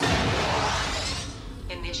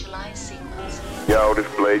Initialize sequence. Yo, this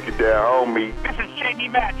Blaze, you down, homie. This is Shady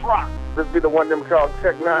Match Rock. This be the one them called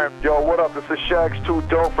Tech 9. Yo, what up? This is Shag's Too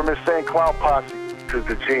Dope from Insane Clown Posse. This is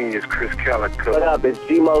the genius, Chris Calico. What up? It's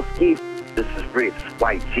G-Mo Ski. This is Ritz,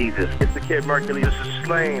 White Jesus. It's the Kid Mercury. This is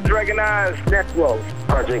Slain. Dragon Eyes. Necro,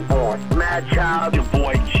 Project Born, Mad Child, Your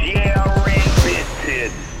boy Jerry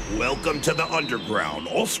Vinted. Welcome to the Underground,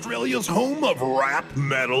 Australia's home of rap,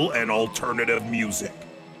 metal, and alternative music.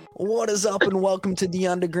 What is up and welcome to the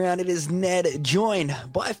Underground. It is Ned, joined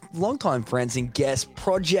by longtime friends and guests,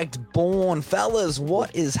 Project Born. Fellas,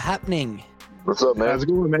 what is happening? What's up, man? How's it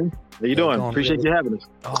going, man? How you doing? Appreciate you having us.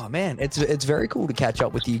 Oh, man, it's very cool to catch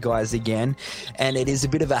up with you guys again. And it is a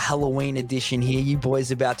bit of a Halloween edition here. You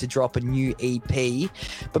boys are about to drop a new EP.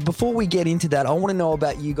 But before we get into that, I want to know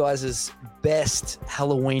about you guys' best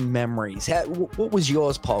Halloween memories. What was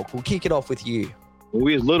yours, Polk? We'll kick it off with you. When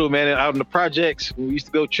we was little, man, out in the projects, when we used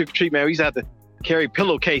to go trick-or-treat, man, we used to have to carry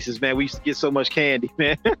pillowcases, man. We used to get so much candy,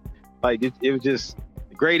 man. Like, it was just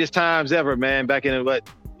the greatest times ever, man, back in the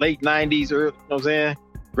late 90s, or, you know what I'm saying?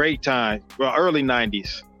 Great time. Well, early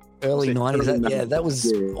 90s. Early 90s. That was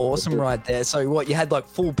awesome right there. So what, you had like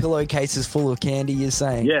full pillowcases full of candy, you're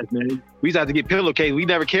saying? Yes, man. We used to have to get pillowcases. We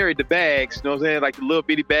never carried the bags, you know what I'm saying? Like the little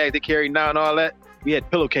bitty bags they carry now and all that. We had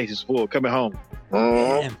pillowcases full coming home.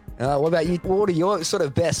 Damn. What about you? What are your sort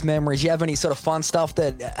of best memories? You have any sort of fun stuff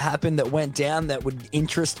that happened that went down that would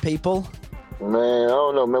interest people? Man, I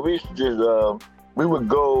don't know, man. We used to just, we would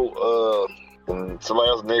go in somebody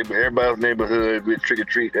else's neighborhood, everybody else's neighborhood. We'd trick or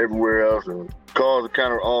treat everywhere else and cause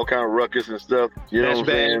all kind of ruckus and stuff. You know what I'm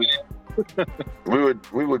saying?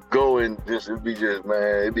 we would go and it'd be just,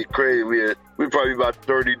 man, it'd be crazy. We'd probably be about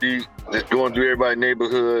 30 deep, just going through everybody's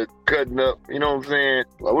neighborhood, cutting up. You know what I'm saying?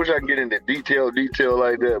 I wish I could get into detail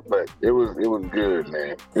like that, but it was good,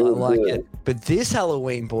 man. I like it. But this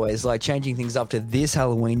Halloween, boys, like changing things up to this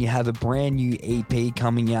Halloween, you have a brand new EP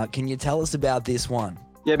coming out. Can you tell us about this one?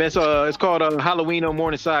 Yeah, man. So it's called Halloween on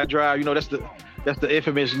Morningside Drive. You know, that's the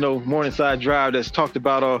infamous, Morningside Drive that's talked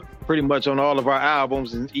about pretty much on all of our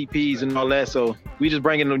albums and EPs and all that. So we just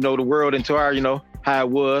bringing the world into our, how it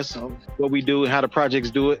was, what we do and how the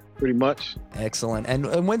projects do it, pretty much. Excellent.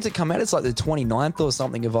 And when's it come out? It's like the 29th or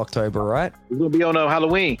something of October, right? It's going to be on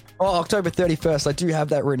Halloween. Oh, October 31st. I do have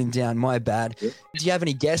that written down. My bad. Yeah. Do you have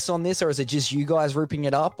any guests on this, or is it just you guys ripping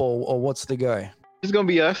it up, or what's the go? It's going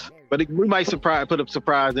to be us, but we might put a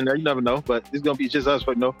surprise in there. You never know, but it's going to be just us,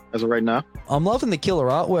 as of right now. I'm loving the killer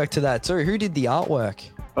artwork to that too. Who did the artwork?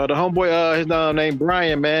 The homeboy, his named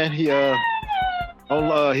Brian, man. He on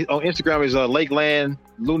Instagram is Lakeland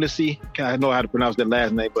Lunacy. I don't know how to pronounce that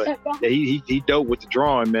last name, but yeah, he dope with the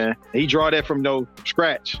drawing, man. He draw that from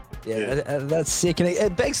scratch. Yeah, that's sick. And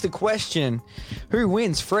it begs the question, who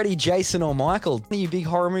wins, Freddy, Jason, or Michael? Are you big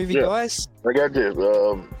horror movie guys? I got this.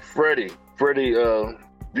 Freddy,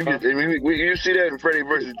 you see that in Freddy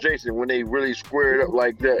versus Jason when they really squared up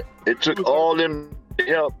like that. It took all them to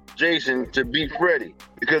help Jason to beat Freddy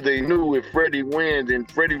because they knew if Freddy wins, then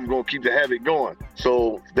Freddy was going to keep the havoc going.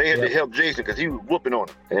 So they had to help Jason because he was whooping on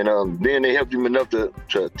him. And then they helped him enough to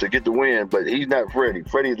get the win, but he's not Freddy.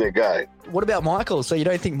 Freddy's that guy. What about Michael? So you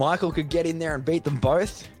don't think Michael could get in there and beat them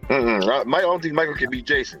both? I don't think Michael can beat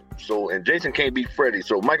Jason. And Jason can't beat Freddy,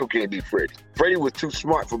 so Michael can't beat Freddy. Freddy was too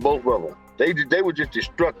smart for both of them. They were just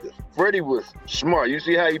destructive. Freddy was smart. You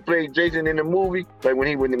see how he played Jason in the movie? Like when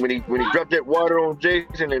he dropped that water on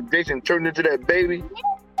Jason and Jason turned into that baby.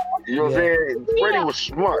 You know what I'm saying? Freddy was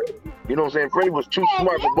smart. You know what I'm saying? Freddy was too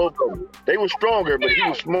smart for both of them. They were stronger, but he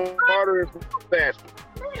was smarter and faster.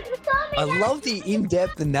 I love the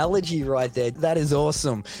in-depth analogy right there. That is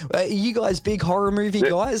awesome. Are you guys big horror movie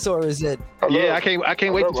guys, or is it? Yeah, I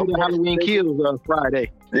can't wait to see the Halloween Kills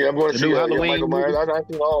Friday. Yeah, I'm going to see Halloween. I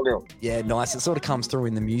see all of them. Yeah, nice. It sort of comes through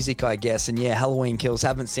in the music, I guess. And yeah, Halloween Kills.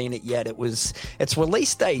 Haven't seen it yet. It's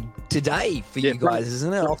release day today for you guys,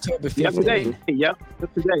 isn't it? October 15th. Yeah,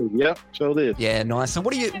 today. Yeah, sure it is. Yeah, nice. And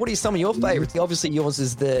what are some of your favorites? Obviously, yours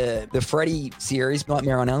is the Freddy series,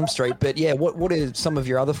 Nightmare on Elm Street. But yeah, what are some of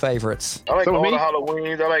your other favorites? I like all the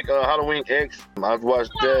Halloweens. I like Halloween X. I've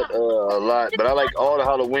watched that a lot. But I like all the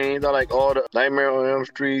Halloweens. I like all the Nightmare on Elm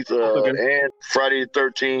Street and Friday the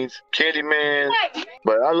 13th. Candyman,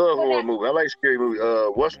 but I love horror movies. I like scary movies.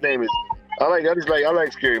 What's the name is? I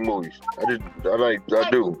like scary movies. I do.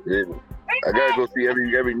 I gotta go see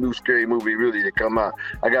every new scary movie really that come out.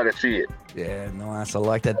 I gotta see it. Yeah, nice. I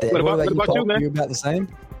like that. What about you, man? You about the same?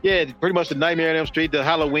 Yeah, pretty much the Nightmare on Elm Street, the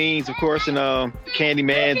Halloweens, of course, and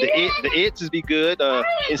Candyman, the It's be good.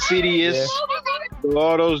 Insidious,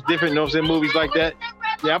 all those different, movies like that.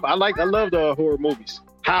 Yeah, I love the horror movies.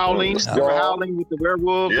 Howling. Remember Howling with the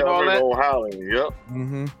werewolves and all that? Howling, yep.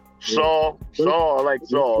 Mm-hmm. Saw, I like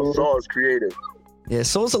Saw. Saw is creative. Yeah,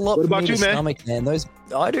 Saw's a lot What for about me to you, man? stomach, man. Those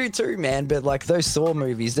I do too, man. But like those Saw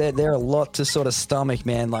movies, they're a lot to sort of stomach,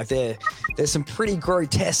 man. Like there's some pretty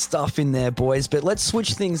grotesque stuff in there, boys. But let's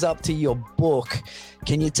switch things up to your book.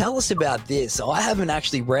 Can you tell us about this? I haven't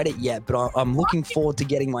actually read it yet, but I'm looking forward to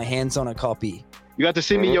getting my hands on a copy. You got to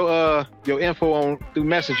send me your info through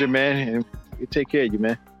Messenger, man, and we'll take care of you,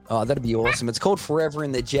 man. Oh, that'd be awesome. It's called Forever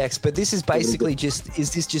in the Jects, but this is basically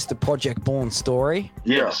is this just a Project Born story?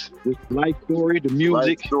 Yes. Life story, the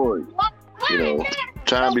music. Life story. You know,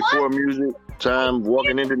 time before music, time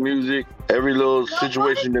walking into music, every little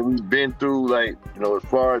situation that we've been through, like, you know, as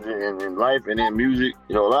far as in life and in music,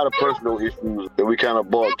 you know, a lot of personal issues that we kind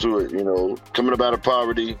of brought to it, you know, coming up out of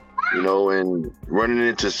poverty, you know, and running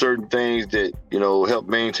into certain things that, you know, help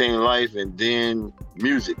maintain life, and then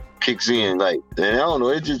music kicks in, like, and I don't know,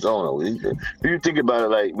 it just, I don't know. When you think about it,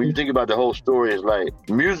 like, when you think about the whole story, it's like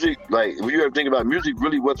music, like, when you ever think about music,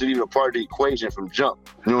 really wasn't even a part of the equation from jump.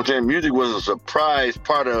 You know what I'm saying? Music was a surprise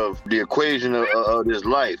part of the equation of this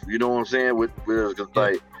life. You know what I'm saying? With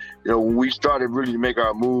like, you know, when we started really to make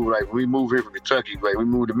our move, like, we moved here from Kentucky, like, we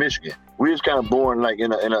moved to Michigan. We was kind of born, like,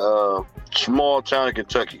 in a small town in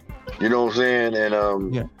Kentucky. You know what I'm saying?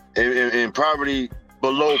 And in poverty,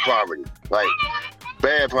 below poverty, like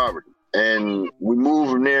bad poverty. And we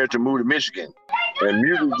moved from there to move to Michigan. And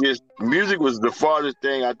music was the farthest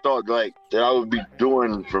thing I thought, like, that I would be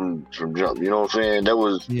doing from jump. You know what I'm saying? That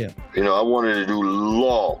was, you know, I wanted to do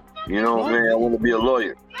law. You know what I'm saying? I want to be a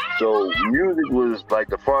lawyer. So music was like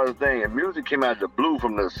the farthest thing, and music came out of the blue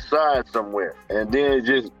from the side somewhere, and then it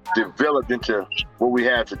just developed into what we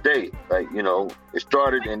have today. Like, you know, it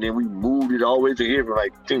started, and then we moved it all the way to here for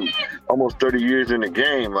like almost 30 years in the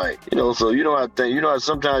game. Like, you know, so you know how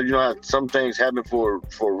sometimes you know how some things happen for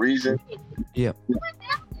a reason. Yeah.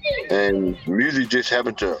 And music just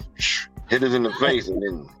happened to hit us in the face, and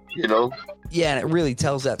then, you know. Yeah, and it really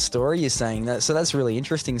tells that story you're saying that. So that's really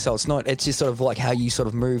interesting. So it's just sort of like how you sort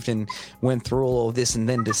of moved and went through all of this and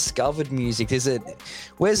then discovered music.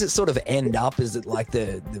 Where does it sort of end up? Is it like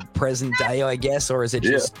the present day, I guess, or is it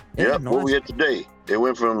just nice. What we at today? It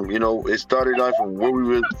went from, you know, it started off from where we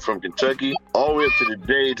were from Kentucky all the way up to the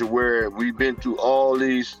day to where we've been through all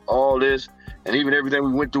this, and even everything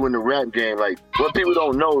we went through in the rap game. Like, what people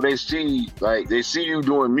don't know, they see you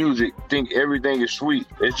doing music, think everything is sweet.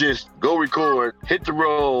 It's just go record, hit the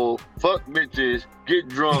road, fuck bitches, get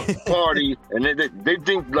drunk, party, and they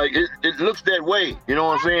think like it looks that way. You know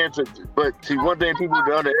what I'm saying? But see, one thing people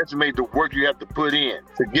don't underestimate the work you have to put in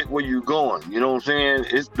to get where you're going. You know what I'm saying?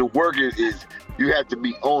 It's the work is you have to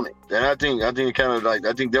be on it. And I think kind of like,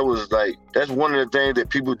 I think that was like, that's one of the things that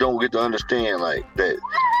people don't get to understand, like that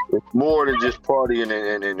it's more than just partying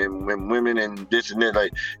and women and this and that.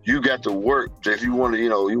 Like, you got to work if you want to, you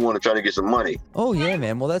know, you want to try to get some money. Oh yeah,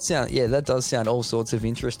 man. Well, that does sound all sorts of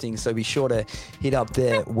interesting. So be sure to hit up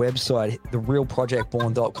their website,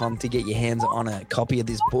 therealprojectborn.com, to get your hands on a copy of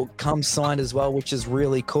this book. Comes signed as well, which is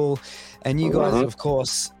really cool. And you guys, of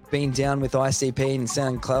course, been down with ICP and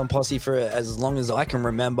Insane Clown Posse for as long as I can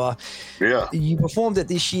remember. Yeah. You performed at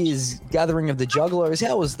this year's Gathering of the Juggalos.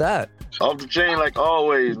 How was that? Off the chain like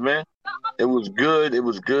always, man. It was good.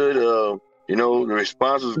 You know, the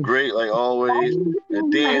response was great, like always.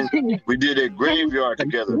 And then we did a graveyard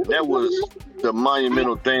together. That was the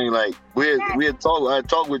monumental thing. Like, I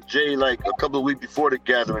talked with Jay like a couple of weeks before the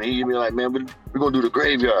gathering. He be like, man, we're gonna do the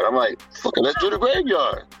graveyard. I'm like, fuck it, let's do the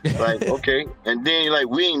graveyard. Like, okay. And then like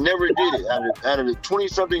we ain't never did it. Out of the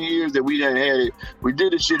 20-something years that we done had it, we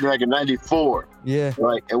did this shit like in '94. Yeah.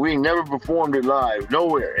 Like, and we ain't never performed it live,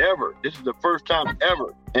 nowhere, ever. This is the first time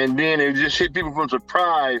ever. And then it just hit people from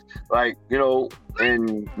surprise, like, you know,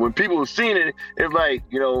 and when people have seen it, it's like,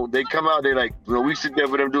 you know, they come out, they like, you know, we sit there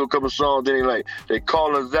for them, do a couple songs, then they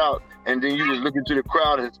call us out, and then you just look into the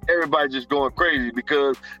crowd and everybody just going crazy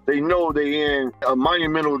because they know they in a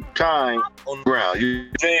monumental time on the ground. You know what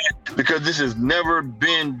I'm saying? Because this has never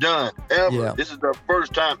been done, ever. Yeah. This is the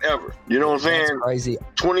first time ever. You know what I'm saying? That's crazy.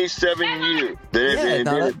 27 years. Then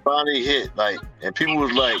it finally hit, like, and people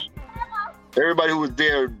was like, everybody who was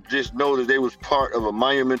there just know that they was part of a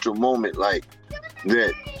monumental moment, like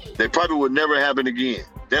that probably would never happen again.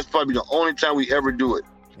 That's probably the only time we ever do it.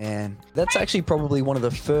 Man, that's actually probably one of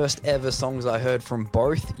the first ever songs I heard from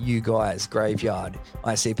both you guys, Graveyard,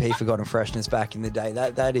 ICP, Forgotten Freshness back in the day.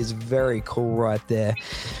 That is very cool right there.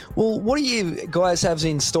 Well, what do you guys have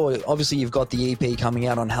in store? Obviously, you've got the EP coming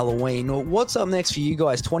out on Halloween. What's up next for you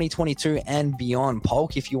guys, 2022 and beyond?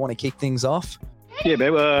 Polk, if you want to kick things off. Yeah,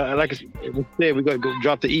 man. Like I said, we're gonna go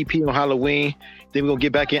drop the EP on Halloween. Then we're gonna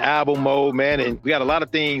get back in album mode, man. And we got a lot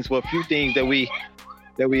of things, well, a few things that we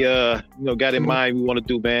got in mind we want to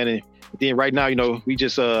do, man. And then right now, we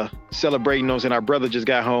just celebrating those, and our brother just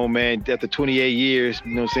got home, man, after 28 years,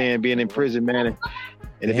 being in prison, man.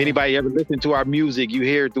 And if anybody ever listened to our music, you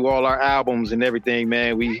hear it through all our albums and everything,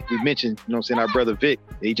 man. We mentioned, our brother Vic.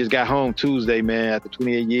 He just got home Tuesday, man, after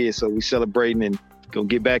 28 years. So we celebrating and gonna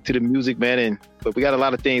get back to the music, man. But we got a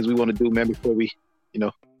lot of things we want to do, man, before we,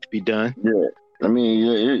 be done. Yeah. I mean,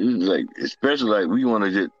 it's like, especially like we want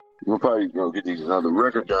to we'll probably get these another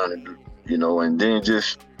record done, and then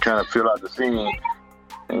just kind of fill out the scene,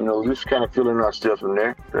 and just kind of filling ourselves from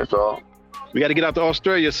there. That's all. We got to get out to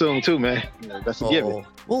Australia soon too, man. That's a given.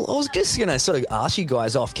 Well, I was just going to sort of ask you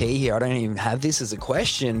guys off key here. I don't even have this as a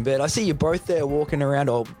question, but I see you both there walking around,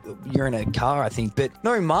 or you're in a car, I think, but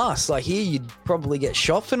no masks. Like here, you'd probably get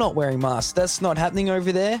shot for not wearing masks. That's not happening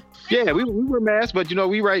over there? Yeah, we wear masks, but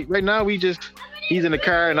we right now he's in the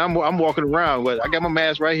car and I'm walking around, but I got my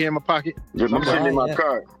mask right here in my pocket. I'm sitting in my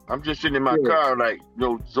car. I'm just sitting in my car, like,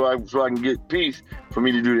 so I can get peace for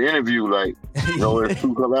me to do the interview, like, if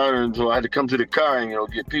people come out, and so I had to come to the car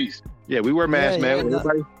and get peace. Yeah, we wear masks, man.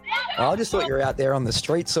 No. I just thought you were out there on the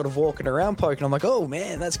street sort of walking around, Polk, and I'm like, oh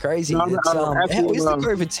man, that's crazy. How is the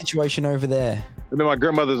COVID situation over there? I'm in my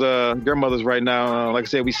grandmother's right now. Like I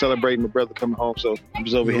said, we celebrating my brother coming home, so I'm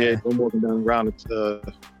just over here. I'm walking down around the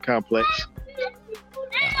complex.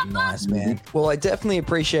 Oh, nice, man. Well, I definitely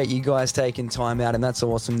appreciate you guys taking time out, and that's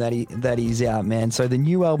awesome that he's out, man. So the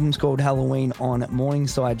new album's called Halloween on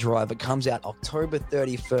Morningside Drive. It comes out October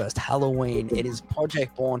 31st, Halloween. It is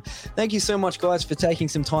Project Born. Thank you so much, guys, for taking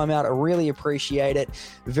some time out. I really appreciate it.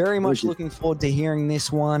 Very much looking forward to hearing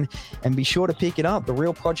this one, and be sure to pick it up,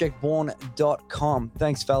 therealprojectborn.com.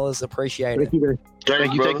 Thanks, fellas. Appreciate it.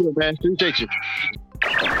 Thank you. Take care, man. Appreciate you.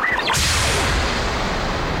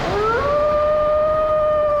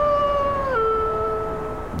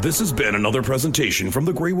 This has been another presentation from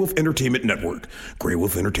the Grey Wolf Entertainment Network,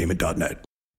 greywolfentertainment.net.